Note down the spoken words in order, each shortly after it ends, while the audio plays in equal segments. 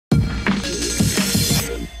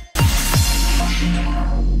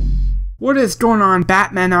What is going on,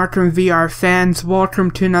 Batman Arkham VR fans?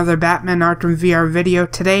 Welcome to another Batman Arkham VR video.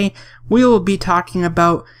 Today, we will be talking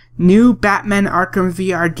about new Batman Arkham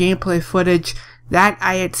VR gameplay footage that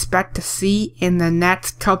I expect to see in the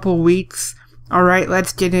next couple weeks. Alright,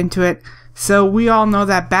 let's get into it. So, we all know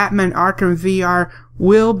that Batman Arkham VR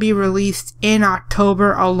will be released in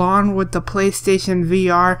October along with the PlayStation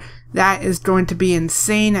VR. That is going to be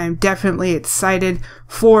insane. I'm definitely excited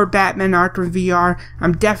for Batman Arkham VR.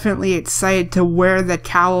 I'm definitely excited to wear the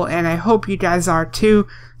cowl, and I hope you guys are too.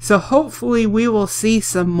 So hopefully we will see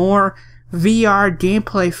some more VR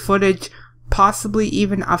gameplay footage, possibly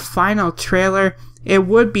even a final trailer. It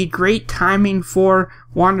would be great timing for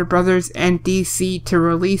Warner Brothers and DC to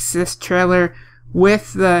release this trailer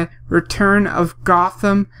with the return of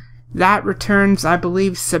Gotham. That returns, I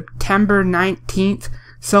believe, September 19th.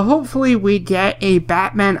 So hopefully we get a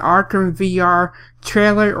Batman Arkham VR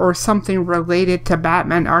trailer or something related to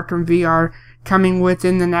Batman Arkham VR coming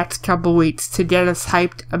within the next couple weeks to get us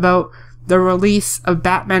hyped about the release of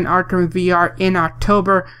Batman Arkham VR in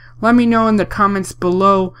October. Let me know in the comments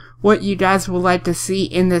below what you guys would like to see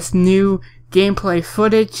in this new gameplay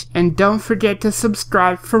footage, and don't forget to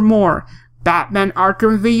subscribe for more Batman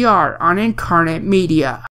Arkham VR on Incarnate Media.